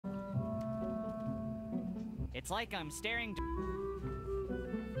It's like I'm staring.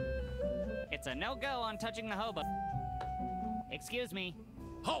 It's a no-go on touching the hobo. Excuse me.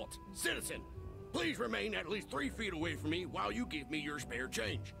 Halt, citizen! Please remain at least 3 feet away from me while you give me your spare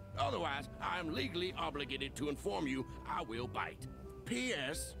change. Otherwise, I am legally obligated to inform you I will bite.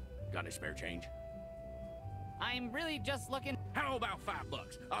 P.S. Got any spare change? I'm really just looking. How about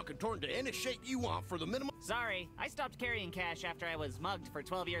 $5? I'll contort into any shape you want for the minimum. Sorry, I stopped carrying cash after I was mugged for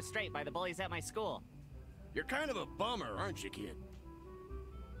 12 years straight by the bullies at my school. You're kind of a bummer, aren't you, kid?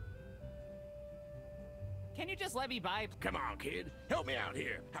 Can you just let me by? Come on, kid. Help me out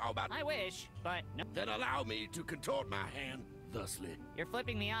here. How about... I wish, but no. Then allow me to contort my hand thusly. You're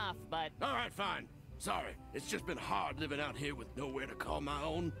flipping me off, but... All right, fine. Sorry, it's just been hard living out here with nowhere to call my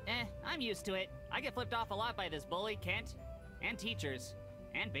own. I'm used to it. I get flipped off a lot by this bully, Kent. And teachers.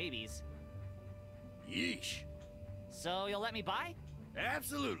 And babies. Yeesh. So you'll let me by?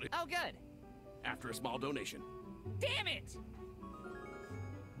 Absolutely. Oh, good. After a small donation. Damn it!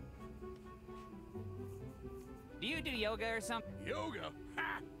 Do you do yoga or something? Yoga?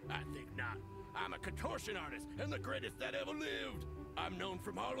 Ha! I think not. I'm a contortion artist and the greatest that ever lived. I'm known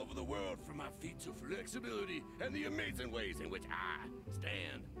from all over the world for my feats of flexibility and the amazing ways in which I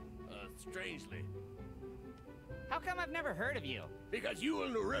stand. Strangely. How come I've never heard of you? Because you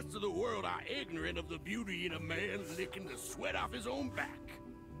and the rest of the world are ignorant of the beauty in a man licking the sweat off his own back.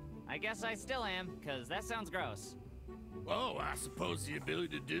 I guess I still am, because that sounds gross. Oh, I suppose the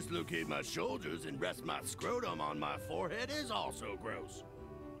ability to dislocate my shoulders and rest my scrotum on my forehead is also gross.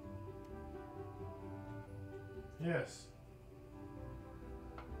 Yes.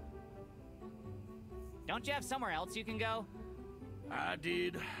 Don't you have somewhere else you can go? I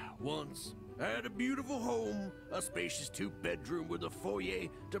did, once. I had a beautiful home, a spacious 2-bedroom with a foyer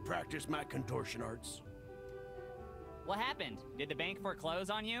to practice my contortion arts. What happened? Did the bank foreclose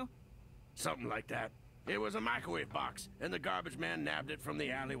on you? Something like that. It was a microwave box, and the garbage man nabbed it from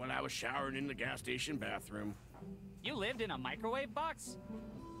the alley while I was showering in the gas station bathroom. You lived in a microwave box?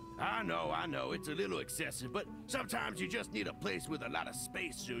 I know, it's a little excessive, but sometimes you just need a place with a lot of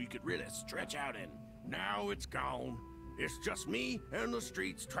space so you could really stretch out in. Now it's gone. It's just me and the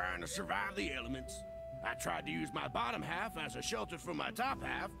streets trying to survive the elements. I tried to use my bottom half as a shelter for my top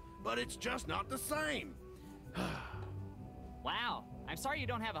half, but it's just not the same. Wow. I'm sorry you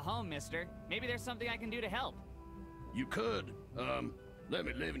don't have a home, mister. Maybe there's something I can do to help. You could, let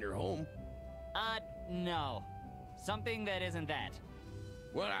me live in your home. No. Something that isn't that.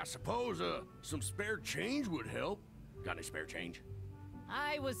 Well, I suppose, some spare change would help. Got any spare change?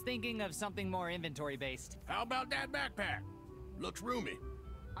 I was thinking of something more inventory-based. How about that backpack? Looks roomy.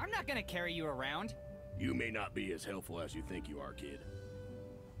 I'm not gonna carry you around. You may not be as helpful as you think you are, kid.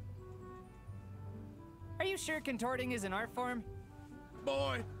 Are you sure contorting is an art form?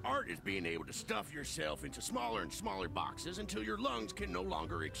 Boy, art is being able to stuff yourself into smaller and smaller boxes until your lungs can no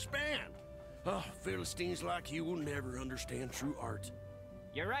longer expand. Oh, Philistines like you will never understand true art.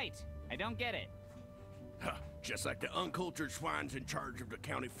 You're right. I don't get it. Huh, just like the uncultured swines in charge of the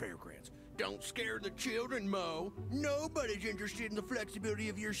county fairgrounds. Don't scare the children, Mo. Nobody's interested in the flexibility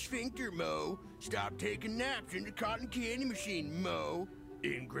of your sphincter, Mo. Stop taking naps in the cotton candy machine, Mo.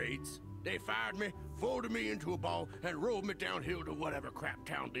 Ingrates. They fired me, folded me into a ball, and rolled me downhill to whatever crap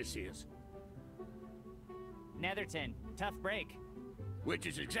town this is. Netherton, tough break. Which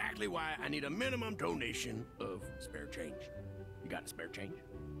is exactly why I need a minimum donation of spare change. You got a spare change?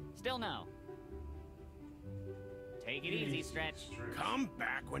 Still no. Take it easy, Stretch. Come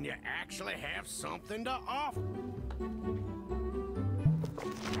back when you actually have something to offer.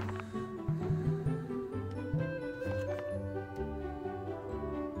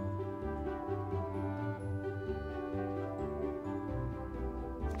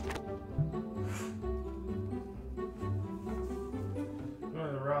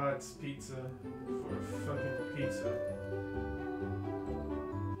 Going to Rod's Pizza for a fucking pizza.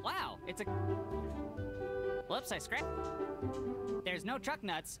 Wow, it's a... Whoops, I scrapped. There's no truck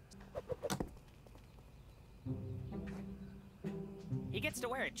nuts. He gets to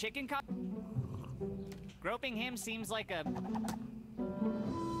wear a chicken cup. Groping him seems like a...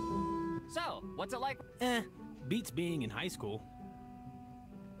 So, what's it like? Beats being in high school.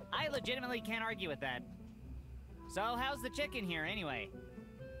 I legitimately can't argue with that. So, how's the chicken here anyway?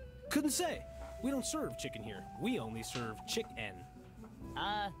 Couldn't say. We don't serve chicken here. We only serve chick-en.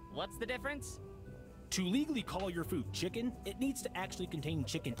 What's the difference? To legally call your food chicken, it needs to actually contain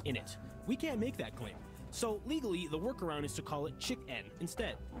chicken in it. We can't make that claim. So legally, the workaround is to call it chick-en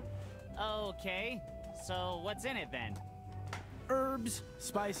instead. Okay, so what's in it then? Herbs,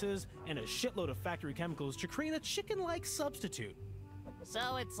 spices, and a shitload of factory chemicals to create a chicken-like substitute.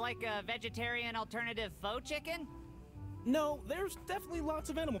 So it's like a vegetarian alternative faux chicken? No, there's definitely lots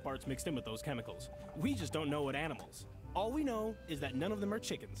of animal parts mixed in with those chemicals. We just don't know what animals. All we know is that none of them are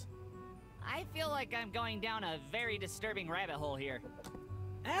chickens. I feel like I'm going down a very disturbing rabbit hole here.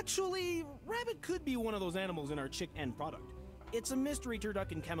 Actually, rabbit could be one of those animals in our chick end product. It's a mystery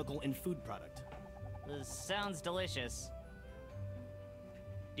turducken chemical and food product. This sounds delicious.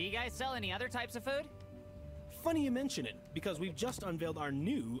 Do you guys sell any other types of food? Funny you mention it, because we've just unveiled our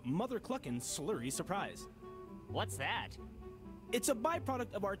new Mother Cluckin' Slurry Surprise. What's that? It's a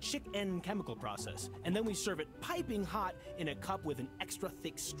byproduct of our chick end chemical process, and then we serve it piping hot in a cup with an extra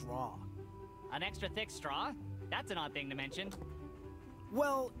thick straw. An extra thick straw? That's an odd thing to mention.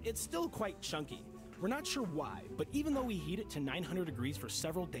 Well, it's still quite chunky. We're not sure why, but even though we heat it to 900 degrees for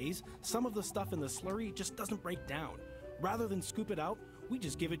several days, some of the stuff in the slurry just doesn't break down. Rather than scoop it out, we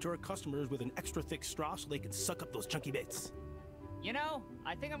just give it to our customers with an extra thick straw so they can suck up those chunky bits. You know,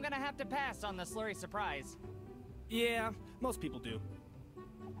 I think I'm gonna have to pass on the slurry surprise. Yeah, most people do.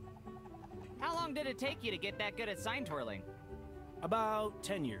 How long did it take you to get that good at sign twirling? About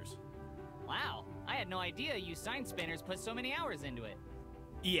 10 years. Wow, I had no idea you sign spinners put so many hours into it.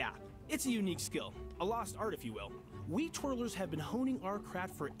 Yeah, it's a unique skill, a lost art if you will. We twirlers have been honing our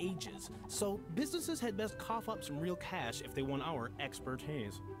craft for ages, so businesses had best cough up some real cash if they want our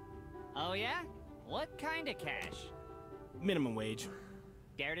expertise. Oh yeah? What kind of cash? Minimum wage.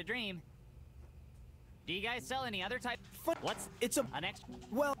 Dare to dream. Do you guys sell any other type? What's It's a... an extra?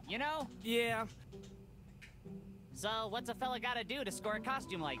 Well, You know? yeah. So what's a fella gotta do to score a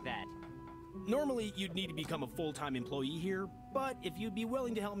costume like that? Normally, you'd need to become a full-time employee here, but if you'd be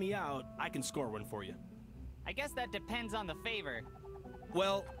willing to help me out, I can score one for you. I guess that depends on the favor.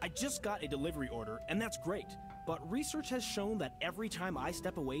 Well, I just got a delivery order, and that's great. But research has shown that every time I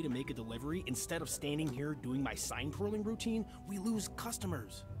step away to make a delivery, instead of standing here doing my sign twirling routine, we lose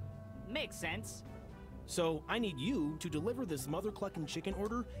customers. Makes sense. So I need you to deliver this Mother Cluckin' chicken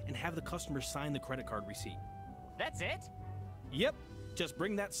order and have the customer sign the credit card receipt. That's it? Yep. Just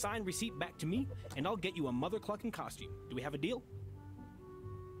bring that signed receipt back to me, and I'll get you a Mother Cluckin' costume. Do we have a deal?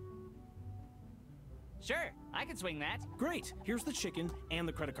 Sure, I can swing that. Great. Here's the chicken and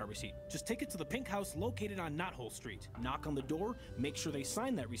the credit card receipt. Just take it to the pink house located on Knothole Street. Knock on the door, make sure they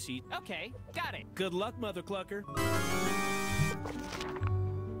sign that receipt. Okay, got it. Good luck, Mother Clucker.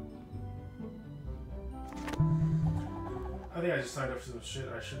 I think I just signed up for some shit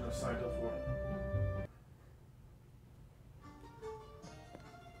I shouldn't have signed up for.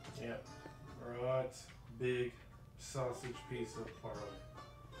 Yeah. Right. Big sausage piece of parlay.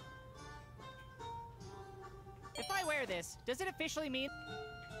 If I wear this, does it officially mean...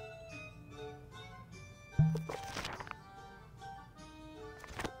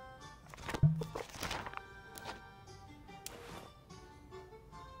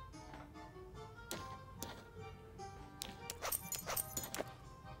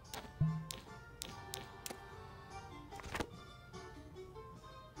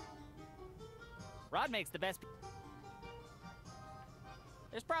 Rod makes the best...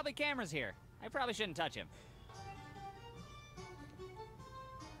 There's probably cameras here. I probably shouldn't touch him.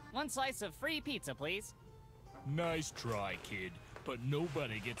 One slice of free pizza, please. Nice try, kid. But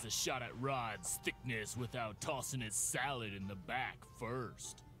nobody gets a shot at Rod's thickness without tossing his salad in the back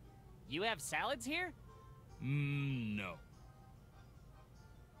first. You have salads here? No.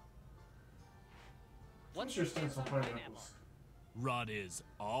 What's your stance on pineapples? Rod is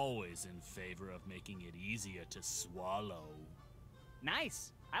always in favor of making it easier to swallow.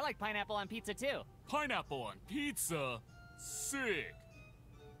 Nice. I like pineapple on pizza too. Pineapple on pizza? Sick.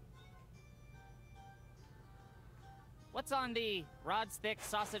 What's on the Rod's Thick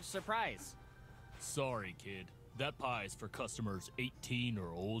Sausage Surprise? Sorry, kid. That pie's for customers 18 or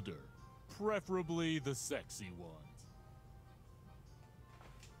older. Preferably the sexy ones.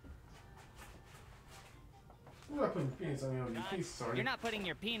 You're not putting penis on any of these pieces, are you? You're not putting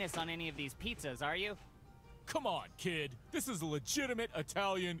your penis on any of these pizzas, are you? Come on, kid. This is a legitimate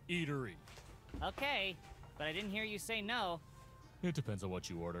Italian eatery. Okay, but I didn't hear you say no. It depends on what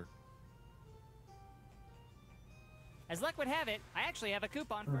you order. As luck would have it, I actually have a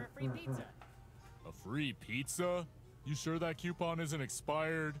coupon for a free pizza. A free pizza? You sure that coupon isn't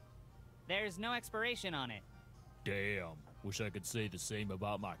expired? There's no expiration on it. Damn. Wish I could say the same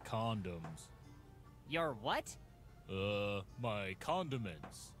about my condoms. Your what? My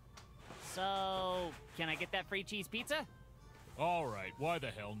condiments. So, can I get that free cheese pizza? Alright, why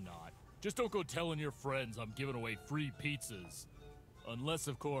the hell not? Just don't go telling your friends I'm giving away free pizzas. Unless,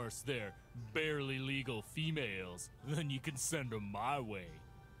 of course, they're barely legal females. Then you can send them my way.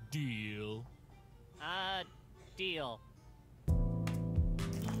 Deal? Deal.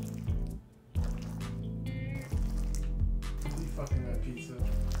 fucking that pizza.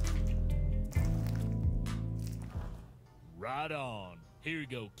 Right on. Here you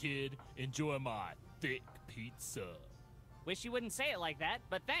go, kid. Enjoy my thick pizza. Wish you wouldn't say it like that,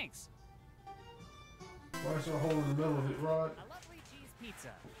 but thanks. Why is there a hole in the middle of it, Rod? A lovely cheese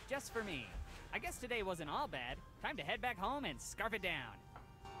pizza, just for me. I guess today wasn't all bad. Time to head back home and scarf it down.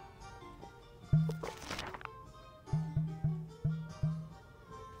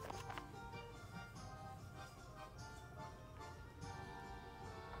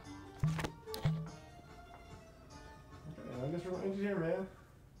 I guess we're going to here, man.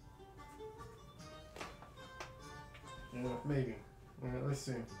 Yeah, maybe. Alright, let's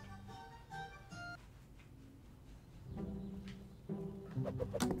see.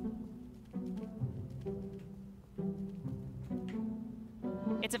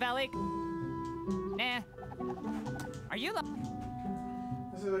 It's a valet. Nah. Are you the?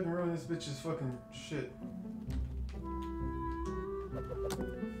 Let's see if I can ruin this bitch's fucking shit.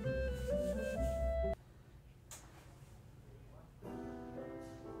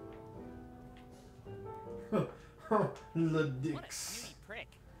 The What a dicks. snooty prick.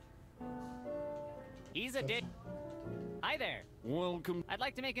 He's a dick. Hi there. Welcome. I'd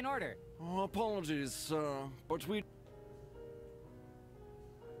like to make an order. Oh, apologies, but we...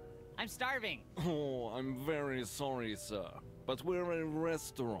 I'm starving. Oh, I'm very sorry, sir. But we're a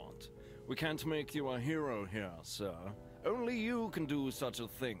restaurant. We can't make you a hero here, sir. Only you can do such a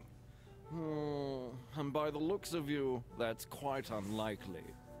thing. Oh, and by the looks of you, that's quite unlikely.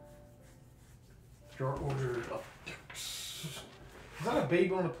 Your order of dicks. Is that a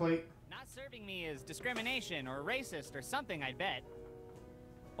baby on a plate? Not serving me is discrimination or racist or something, I bet.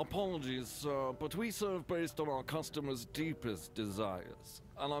 Apologies, sir, but we serve based on our customers' deepest desires.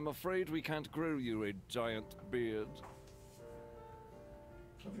 And I'm afraid we can't grow you a giant beard.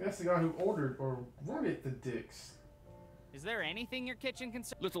 I think that's the guy who ordered or wanted the dicks. Is there anything your kitchen can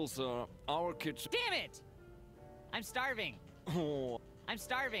serve? Little, sir, our kitchen... Damn it! I'm starving. Oh, I'm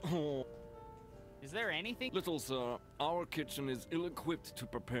starving. oh. Is there anything? Little, sir, our kitchen is ill-equipped to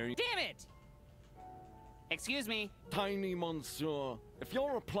prepare you. Damn it! Excuse me. Tiny monsieur, if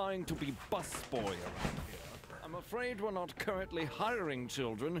you're applying to be busboy around here, I'm afraid we're not currently hiring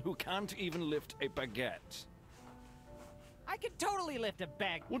children who can't even lift a baguette. I could totally lift a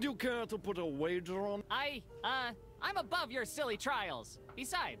bag. Would you care to put a wager on? I'm above your silly trials.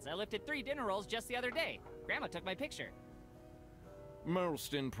 Besides, I lifted 3 dinner rolls just the other day. Grandma took my picture.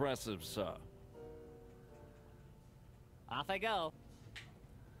 Most impressive, sir. Off I go.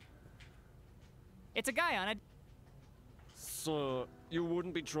 It's a guy on it. Sir, you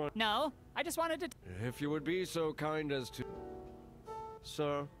wouldn't be trying... No, I just wanted to. If you would be so kind as to...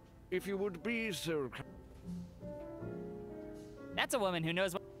 Sir, if you would be so... That's a woman who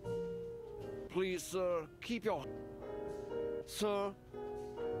knows what. Please, sir, keep your... Sir,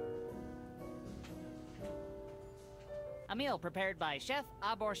 A meal prepared by Chef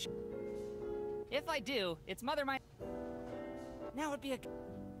Aborsh. If I do, it's Mother my. Now it'd be a.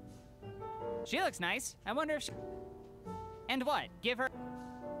 She looks nice. I wonder if she. And what? Give her.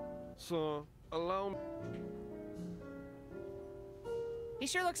 sir, allow me... He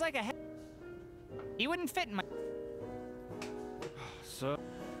sure looks like a. He wouldn't fit in my. Sir...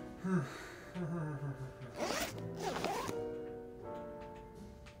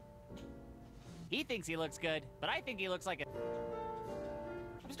 He thinks he looks good, but I think he looks like a.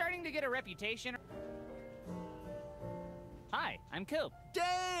 I'm starting to get a reputation. Hi, I'm Coop.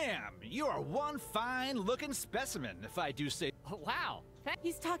 Damn! You are one fine-looking specimen, if I do say... Oh, wow.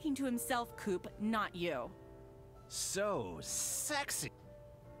 He's talking to himself, Coop, not you. So sexy.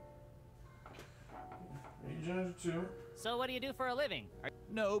 You judge too. So what do you do for a living?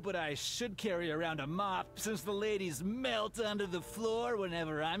 No, but I should carry around a mop, since the ladies melt under the floor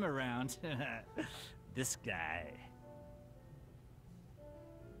whenever I'm around. This guy.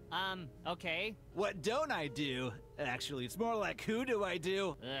 Okay. What don't I do? Actually, it's more like who do I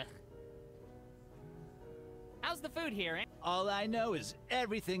do? Ugh. How's the food here, eh? All I know is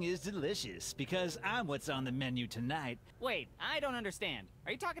everything is delicious, because I'm what's on the menu tonight. Wait, I don't understand.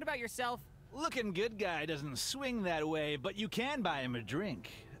 Are you talking about yourself? Looking good guy doesn't swing that way, but you can buy him a drink.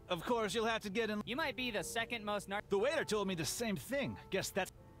 Of course, you'll have to get in... You might be the second most The waiter told me the same thing. Guess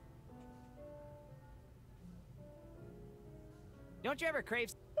that's... Don't you ever crave...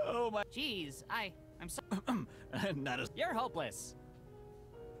 Oh my... Jeez, I'm so... Not as... You're hopeless.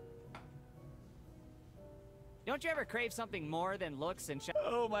 Don't you ever crave something more than looks and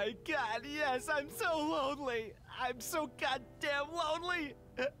Oh my god, yes, I'm so lonely. I'm so goddamn lonely.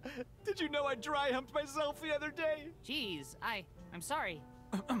 Did you know I dry humped myself the other day? Jeez, I'm sorry.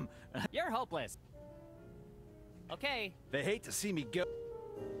 You're hopeless. Okay. They hate to see me go.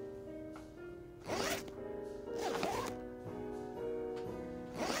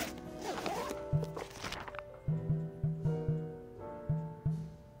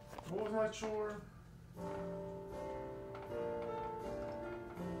 What was my chore?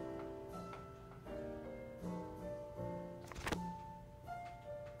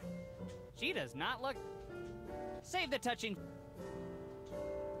 She does not look... Save the touching...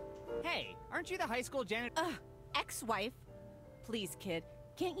 Hey, aren't you the high school janitor? Ugh, ex-wife. Please, kid,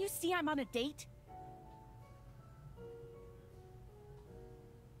 can't you see I'm on a date?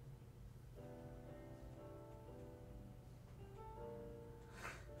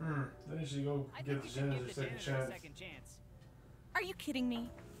 Then you should go I give think the you should janitor give a the second janitor a chance. second chance. Are you kidding me?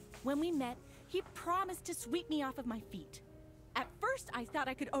 When we met, he promised to sweep me off of my feet. At first, I thought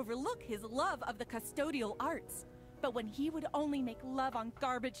I could overlook his love of the custodial arts. But when he would only make love on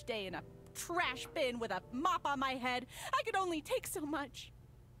garbage day in a trash bin with a mop on my head, I could only take so much.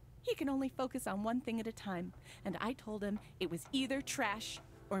 He can only focus on one thing at a time, and I told him it was either trash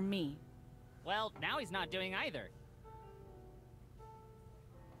or me. Well, now he's not doing either.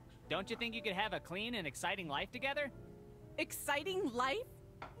 Don't you think you could have a clean and exciting life together? Exciting life?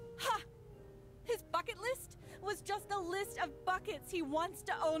 Ha! His bucket list was just a list of buckets he wants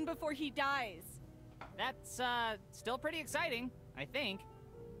to own before he dies. That's, still pretty exciting, I think.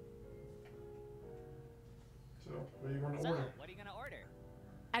 So, what do you want to So, order? what are you gonna order?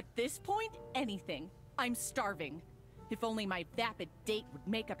 At this point, anything. I'm starving. If only my vapid date would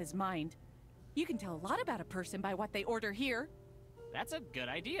make up his mind. You can tell a lot about a person by what they order here. That's a good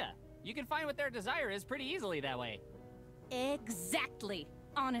idea. You can find what their desire is pretty easily that way. Exactly.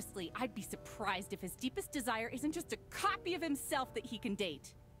 Honestly, I'd be surprised if his deepest desire isn't just a copy of himself that he can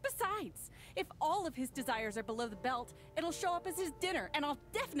date. Besides, if all of his desires are below the belt, it'll show up as his dinner, and I'll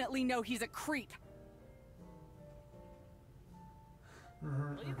definitely know he's a creep.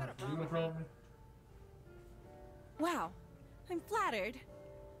 Well, you've got a You problem no with me. problem? Wow, I'm flattered.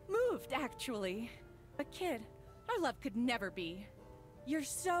 Moved, actually. But kid, our love could never be. You're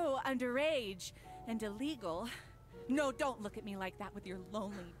so underage and illegal. No, don't look at me like that with your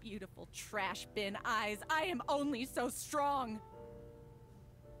lonely, beautiful trash bin eyes. I am only so strong.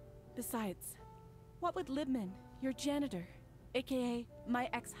 Besides, what would Libman, your janitor, aka my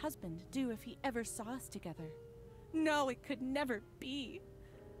ex-husband, do if he ever saw us together? No, it could never be.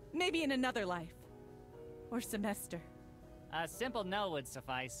 Maybe in another life. Or semester. A simple no would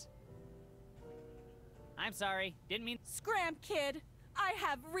suffice. I'm sorry, didn't mean... Scram, kid! I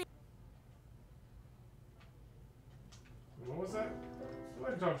have What was that?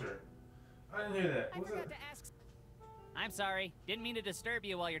 Let me talk to her. I didn't hear that. I What was forgot that? to ask... I'm sorry, didn't mean to disturb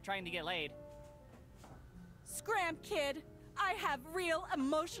you while you're trying to get laid. Scram, kid! I have real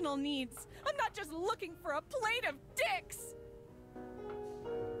emotional needs. I'm not just looking for a plate of dicks!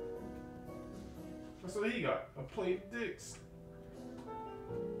 That's what he got. A plate of dicks.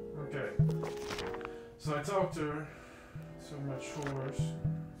 Okay. So I talked to her. So my chores.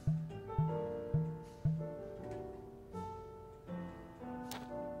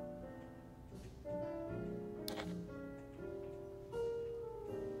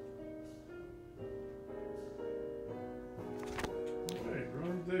 Okay,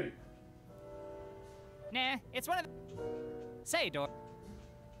 ruined date. Nah, it's one of the... Say, Dor...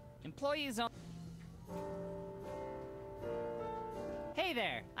 Employees on... Hey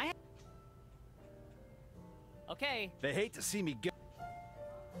there, Okay, They hate to see me go.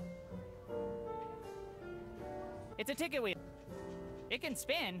 it's a ticket wheel. It can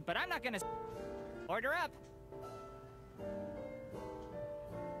spin, but I'm not gonna... Order up.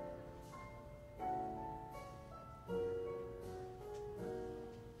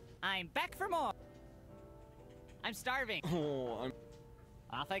 I'm back for more. I'm starving. Oh, I'm...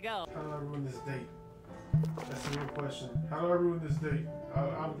 Off I go. How do I ruin this date? That's the real question. How do I ruin this date?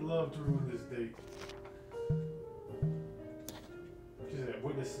 I would love to ruin this date. She said,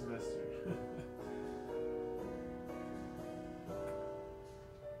 witness semester.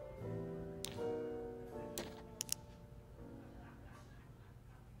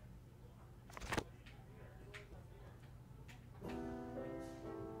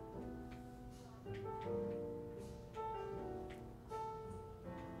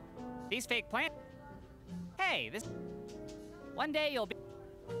 These fake plants. Hey, this... One day you'll be...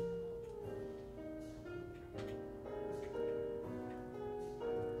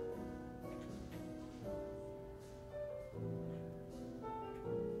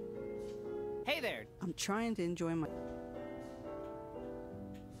 Hey there. I'm trying to enjoy my...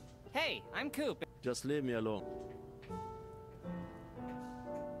 Hey, I'm Coop. Just leave me alone.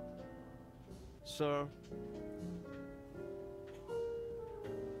 Sir,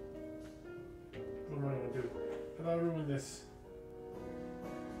 do I ruin this?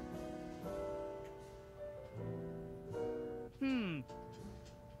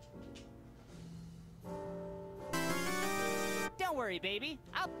 Don't worry, baby.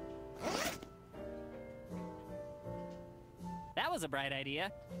 That was a bright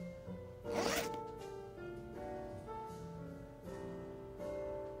idea.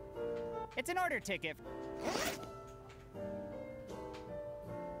 It's an order ticket.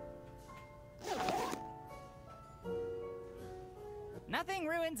 Nothing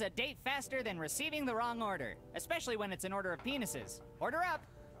ruins a date faster than receiving the wrong order, especially when it's an order of penises. Order up.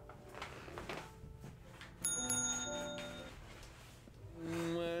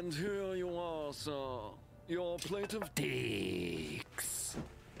 And here you are, sir. Your plate of dicks.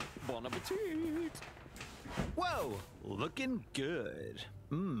 Bon appetit. Whoa, looking good.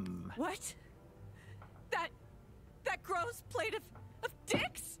 Mmm. What? That gross plate of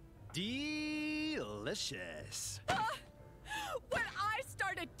dicks? Delicious. When I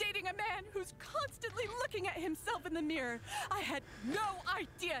started dating a man who's constantly looking at himself in the mirror, I had no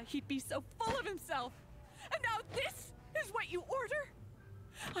idea he'd be so full of himself. And now this is what you order?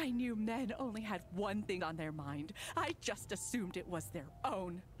 I knew men only had one thing on their mind. I just assumed it was their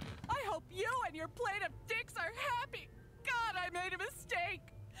own. I hope you and your plate of dicks are happy. God, I made a mistake.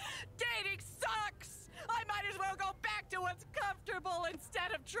 Dating sucks. I might as well go back to what's comfortable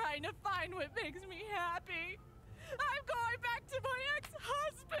instead of trying to find what makes me happy. I'm going back to my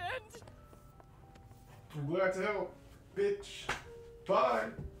ex-husband. I'm glad to help, bitch. Bye.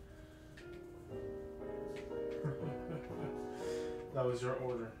 That was your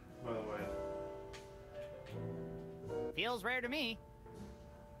order, by the way. Feels rare to me.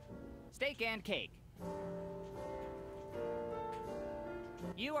 Steak and cake.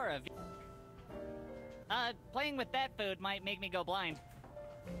 You are a... playing with that food might make me go blind.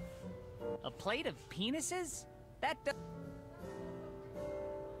 A plate of penises? That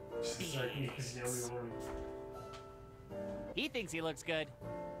He thinks he looks good.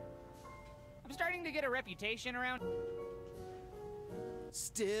 I'm starting to get a reputation around...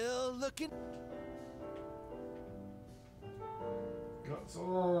 Still looking. Got so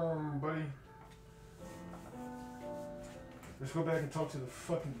long, buddy. Let's go back and talk to the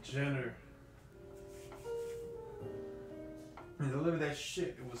fucking janitor. And deliver that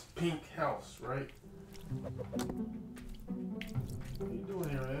shit. It was Pink House, right? What are you doing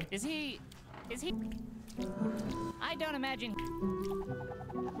here, man? Is he... I don't imagine...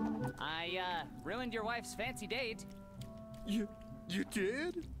 I, ruined your wife's fancy date. You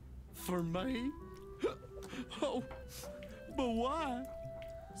did? For me? Oh, but why?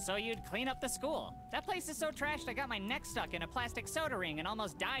 So you'd clean up the school. That place is so trashed I got my neck stuck in a plastic soda ring and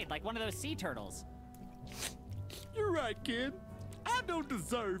almost died like one of those sea turtles. You're right, kid. I don't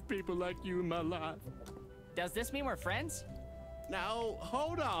deserve people like you in my life. Does this mean we're friends? Now,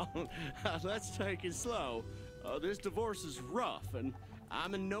 hold on. Let's take it slow. This divorce is rough, and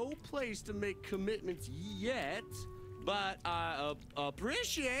I'm in no place to make commitments yet, but I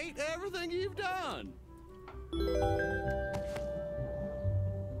appreciate everything you've done.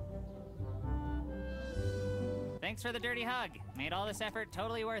 Thanks for the dirty hug. Made all this effort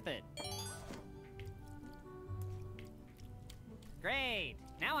totally worth it. Great.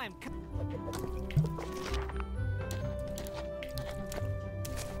 Now I'm...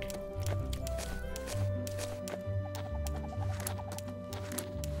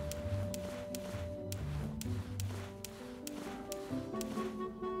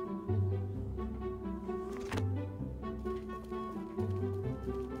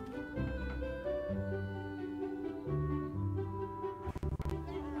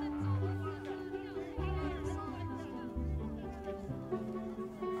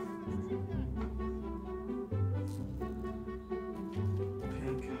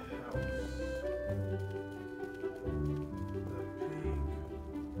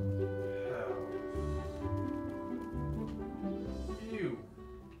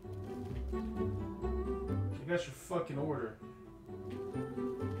 That's your fucking order.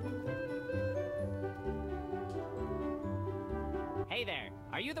 Hey there.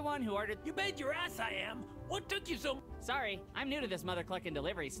 Are you the one who ordered... You bet your ass I am. What took you so... Sorry, I'm new to this mother clucking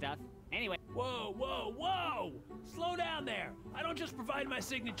delivery stuff. Anyway... Whoa, whoa, whoa! Slow down there. I don't just provide my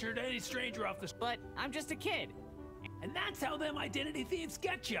signature to any stranger off the... But I'm just a kid. And that's how them identity thieves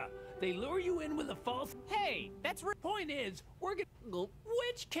get you. They lure you in with a false... Hey, that's... Point is, we're gonna...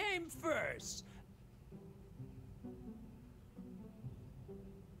 Which came first?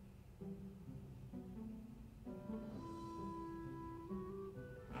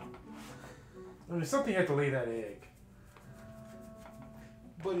 I mean, something had to lay that egg.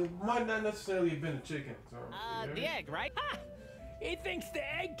 but it might not necessarily have been a chicken. So, yeah. The egg, right? Ha! He thinks the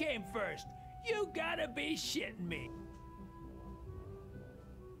egg came first. You gotta be shitting me.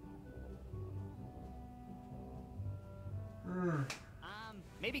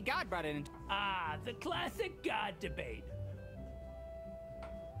 Maybe God brought it in. Ah, the classic God debate.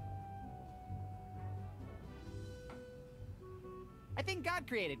 I think God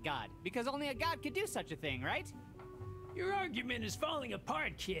created God, because only a God could do such a thing, right? Your argument is falling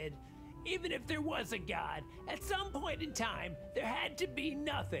apart, kid. Even if there was a God, at some point in time, there had to be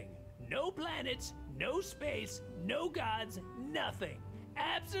nothing. No planets, no space, no gods, nothing.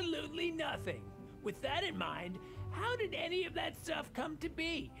 Absolutely nothing. With that in mind, how did any of that stuff come to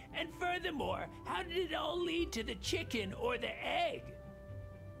be? And furthermore, how did it all lead to the chicken or the egg?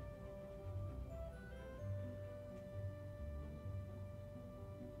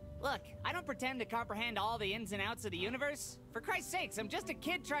 Look, I don't pretend to comprehend all the ins and outs of the universe. For Christ's sakes, I'm just a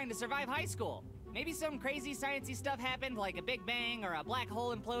kid trying to survive high school. Maybe some crazy sciencey stuff happened, like a big bang, or a black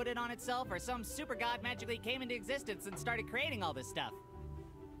hole imploded on itself, or some super god magically came into existence and started creating all this stuff.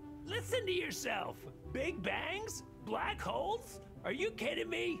 Listen to yourself. Big bangs? Black holes? Are you kidding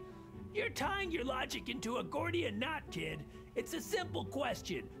me? You're tying your logic into a Gordian knot, kid. It's a simple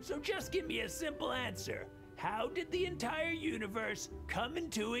question, so just give me a simple answer. How did the entire universe come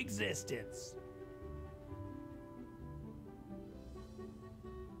into existence?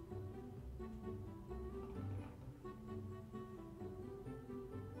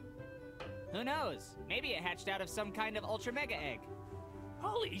 Who knows? Maybe it hatched out of some kind of ultra mega egg.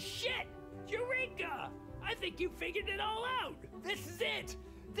 Holy shit! Eureka! I think you figured it all out! This is it!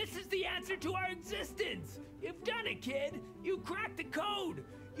 This is the answer to our existence! You've done it, kid! You cracked the code!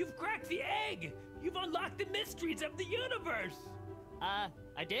 You've cracked the egg! You've unlocked the mysteries of the universe! I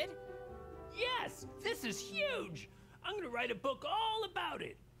did? Yes! This is huge! I'm gonna write a book all about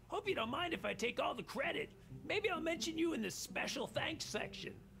it! Hope you don't mind if I take all the credit. Maybe I'll mention you in the special thanks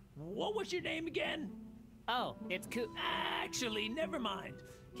section. What was your name again? Oh, it's Actually, never mind.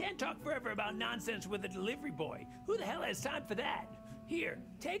 Can't talk forever about nonsense with a delivery boy. Who the hell has time for that? Here,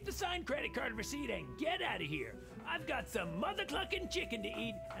 take the signed credit card receipt and get out of here. I've got some mother-clucking chicken to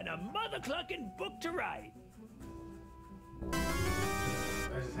eat and a mother-clucking book to write.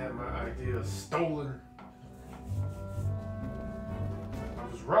 I just had my idea stolen. I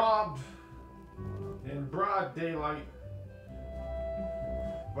was robbed in broad daylight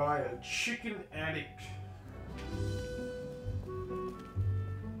by a chicken addict.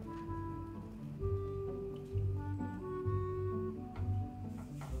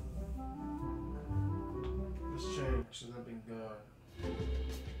 Let's change since I've been gone.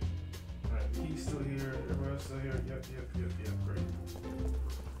 Alright, he's still here, everyone else still here. Yep, great.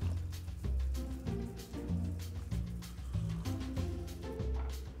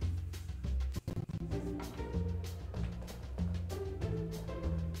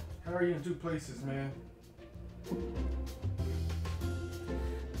 How are you in two places, man?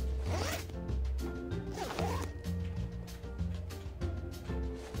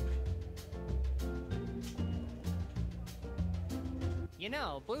 You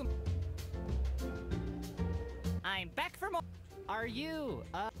know, Bloom. I'm back for more. Are you,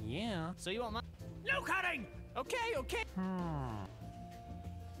 Yeah. So you want my... No cutting! Okay.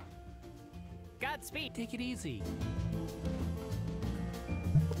 Godspeed. Take it easy.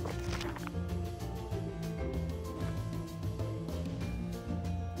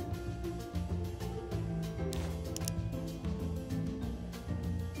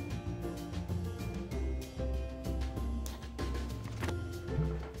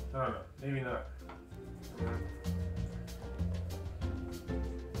 I don't know, maybe not.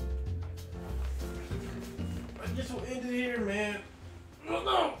 I guess we'll end it here, man.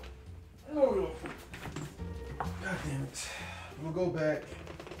 Oh, no! God damn it. We'll go back,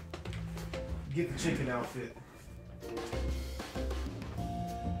 get the chicken outfit.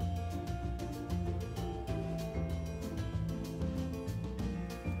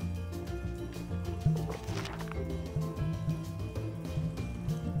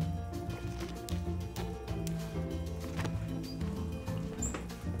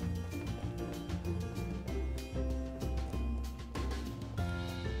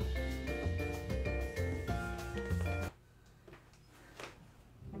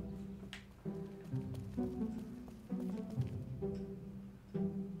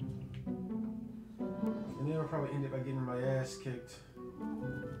 And then I'll probably end it by getting my ass kicked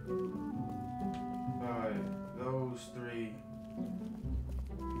by those three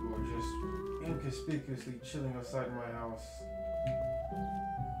who were just inconspicuously chilling outside my house.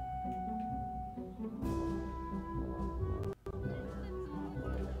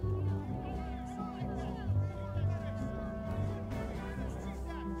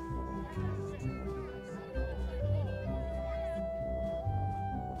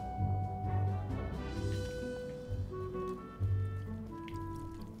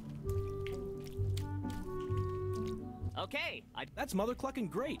 Okay, That's mother clucking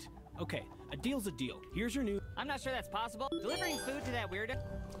great. Okay, a deal's a deal. Here's your new... I'm not sure that's possible. Delivering food to that weirdo.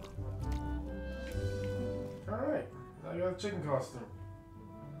 Alright, now I got a chicken costume.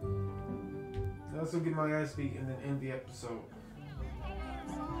 Now let's go get my ass beat and then end the episode.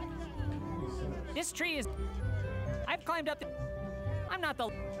 This tree is... I've climbed up the... I'm not the...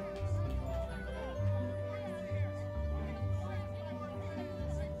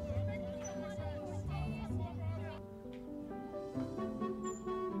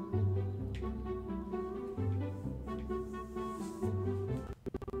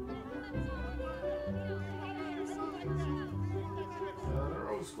 The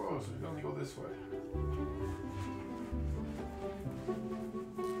road's closed, so we can only go this way.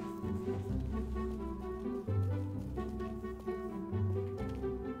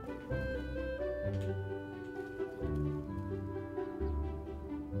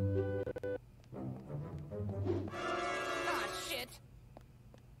 Ah, shit!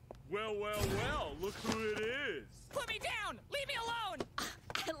 Well, look who it is. Put me down! Leave me alone!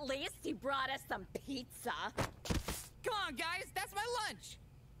 At least he brought us some pizza. Come on, guys, that's my lunch!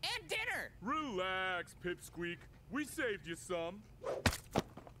 And dinner! Relax, Pipsqueak. We saved you some.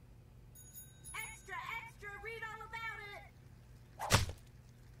 Extra, read all about it.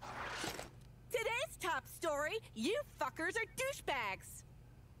 Today's top story, you fuckers are douchebags.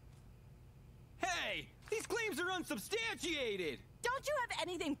 Hey! These claims are unsubstantiated! Don't you have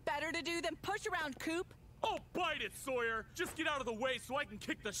anything better to do than push around Coop? Oh, bite it, Sawyer! Just get out of the way so I can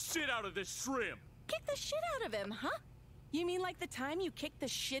kick the shit out of this shrimp! Kick the shit out of him, huh? You mean like the time you kicked the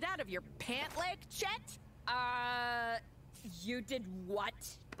shit out of your pant leg, Chet? You did what?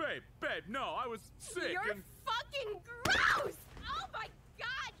 Babe, no, I was sick You're and... fucking gross! Oh my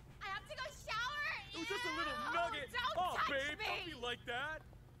god! I have to go shower! It was just a little Ew! nugget! Don't Oh, touch babe, me! don't be like that!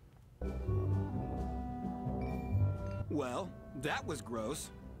 Well, that was gross.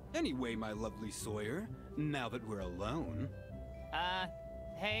 Anyway, my lovely Sawyer, now that we're alone...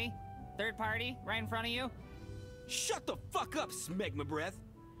 Hey? Third party, right in front of you? Shut the fuck up, Smegma Breath!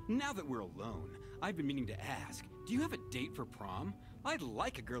 Now that we're alone, I've been meaning to ask, do you have a date for prom? I'd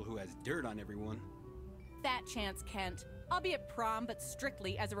like a girl who has dirt on everyone. Fat chance, Kent. I'll be at prom, but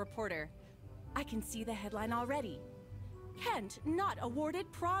strictly as a reporter. I can see the headline already. Kent not awarded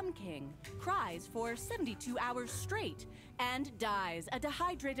prom king. Cries for 72 hours straight and dies a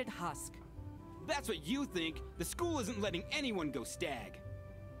dehydrated husk. That's what you think. The school isn't letting anyone go stag.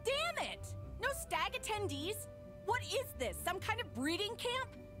 Damn it! No stag attendees? What is this, some kind of breeding camp?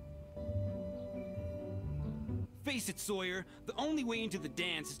 Face it, Sawyer, the only way into the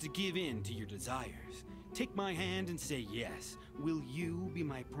dance is to give in to your desires. Take my hand and say yes. Will you be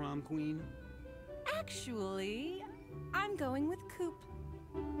my prom queen? Actually, I'm going with Coop.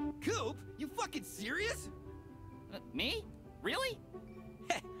 Coop? You fucking serious? Me? Really?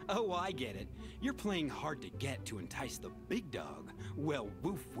 Oh, I get it. You're playing hard to get to entice the big dog. Well,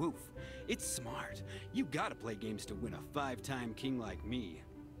 woof woof. It's smart. You gotta play games to win a 5-time king like me.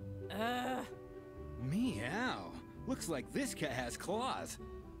 Meow. Looks like this cat has claws.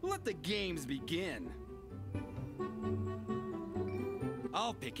 Let the games begin.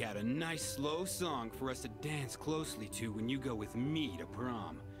 I'll pick out a nice slow song for us to dance closely to when you go with me to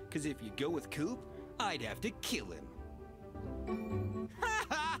prom. 'Cause if you go with Coop, I'd have to kill him.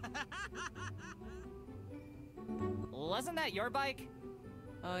 Wasn't that your bike?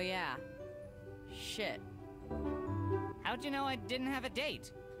 Oh yeah. Shit. How'd you know I didn't have a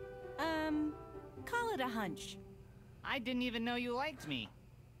date? Call it a hunch. I didn't even know you liked me.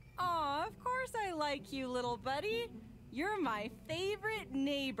 Aw, of course I like you, little buddy. You're my favorite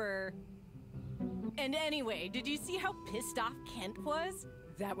neighbor. And anyway, did you see how pissed off Kent was?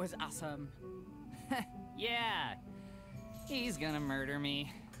 That was awesome. Yeah. He's gonna murder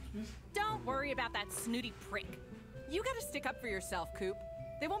me. Don't worry about that snooty prick. You gotta stick up for yourself, Coop.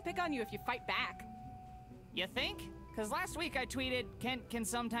 They won't pick on you if you fight back. You think? Cause last week I tweeted, Kent can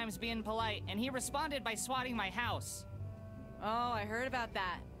sometimes be impolite, and he responded by swatting my house. Oh, I heard about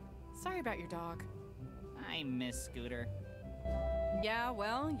that. Sorry about your dog. I miss Scooter. Yeah,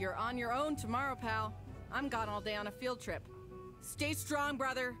 well, you're on your own tomorrow, pal. I'm gone all day on a field trip. Stay strong,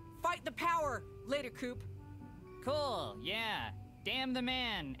 brother. Fight the power. Later, Coop. Cool, yeah. Damn the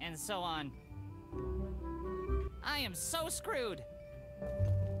man, and so on. I am so screwed.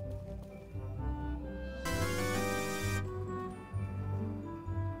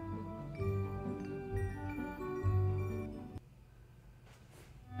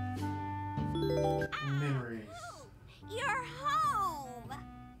 Memories. You're home!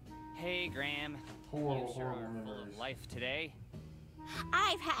 Hey, Graham. Horrible, You sure horrible are full memories. of life today.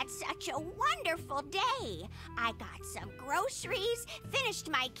 I've had such a wonderful day. I got some groceries, finished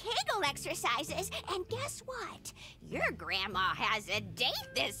my Kegel exercises, and guess what? Your grandma has a date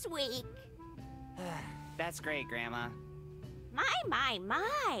this week. That's great, Grandma.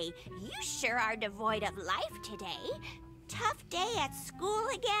 My. You sure are devoid of life today. Tough day at school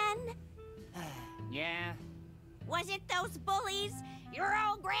again? Yeah. Was it those bullies? Your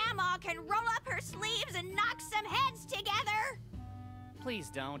old grandma can roll up her sleeves and knock some heads together. Please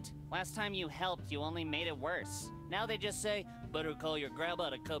don't. Last time you helped, you only made it worse. Now they just say, better call your grandma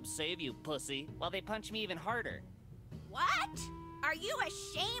to come save you, pussy, while they punch me even harder. What? Are you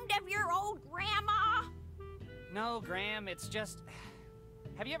ashamed of your old grandma? No, Graham, it's just...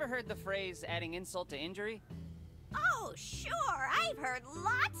 Have you ever heard the phrase, adding insult to injury? Oh, sure. I've heard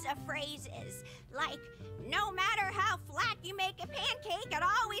lots of phrases. Like, no matter how flat you make a pancake, it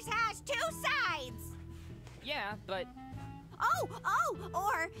always has two sides. Yeah, but...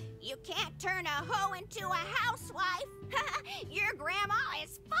 or you can't turn a hoe into a housewife. Your grandma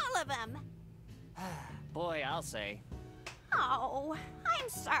is full of them. Boy, I'll say. Oh, I'm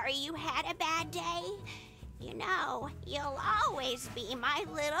sorry you had a bad day. You know, you'll always be my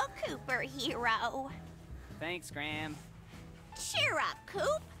little Cooper hero. Thanks, Graham. Cheer up,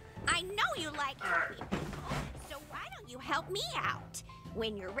 Coop. I know you like helping people, so why don't you help me out?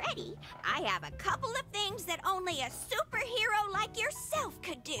 When you're ready, I have a couple of things that only a superhero like yourself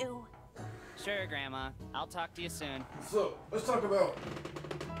could do. Sure, Grandma. I'll talk to you soon. So, let's talk about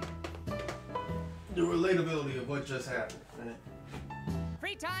the relatability of what just happened. Right?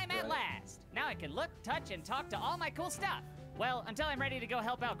 Free time at last. Now I can look, touch, and talk to all my cool stuff. Well, until I'm ready to go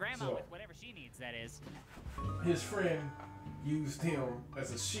help out Grandma with whatever she needs, that is. His friend used him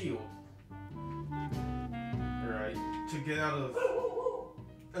as a shield, right, to get out of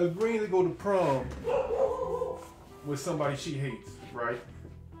agreeing to go to prom with somebody she hates, right?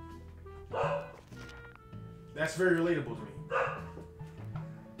 That's very relatable to me.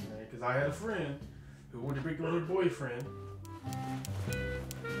 Because I had a friend who wanted to break up with her boyfriend,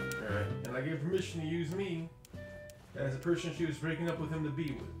 right? And I gave permission to use me as the person she was breaking up with him to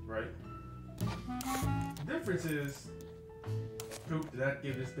be with, right? The difference is, Poop did not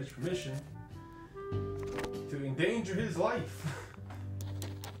give this bitch permission to endanger his life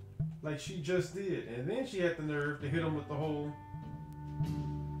like she just did. And then she had the nerve to hit him with the whole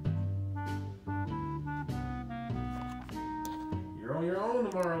 "You're on your own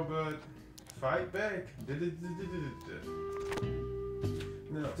tomorrow, bud. Fight back."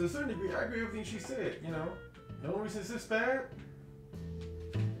 Now, to a certain degree, I agree with everything she said, you know. The only reason it's this bad,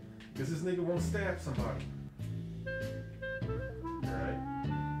 because this nigga won't stab somebody. Alright?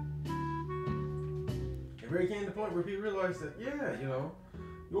 It really came to the point where people realized that, yeah, you know,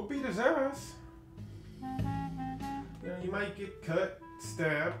 you'll beat his ass. You know, you might get cut,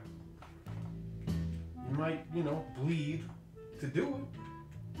 stabbed. You might, you know, bleed to do it.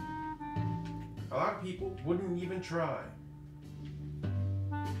 A lot of people wouldn't even try.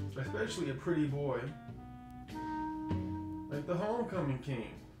 Especially a pretty boy like the Homecoming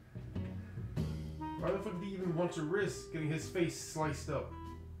King. Why the fuck did he even want to risk getting his face sliced up?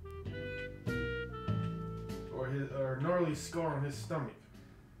 Or a gnarly scar on his stomach,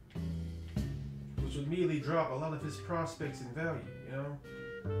 which would immediately drop a lot of his prospects in value, you know?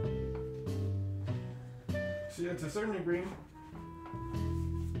 So yeah, to a certain degree,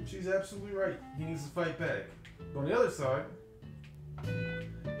 she's absolutely right. He needs to fight back. But on the other side,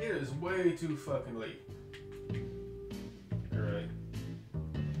 it is way too fucking late. Alright.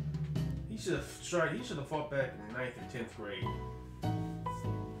 He should have tried, he should have fought back in 9th or 10th grade.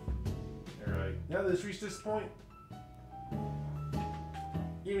 Alright. Now that it's reached this point,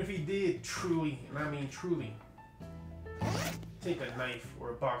 even if he did truly, and I mean truly, take a knife or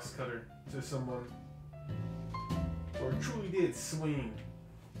a box cutter to someone, or truly did swing,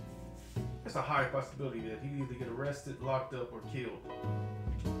 there's a high possibility that he'd either get arrested, locked up, or killed.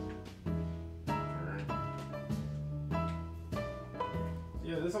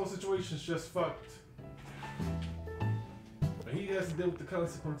 Yeah, this whole situation's just fucked. But he has to deal with the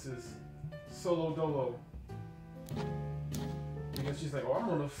consequences solo dolo. Because she's like, oh, I'm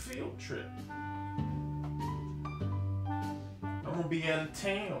on a field trip. I'm gonna be out of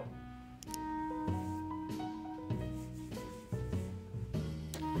town.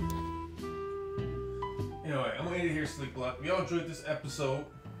 Anyway, I'm gonna end it here, Slick Block. If y'all enjoyed this episode,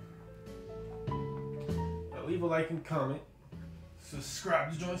 leave a like and comment.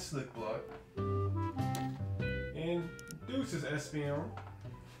 Subscribe to join Slick Block. And deuces, SBM.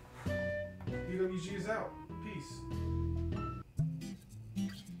 D.W.G is out. Peace.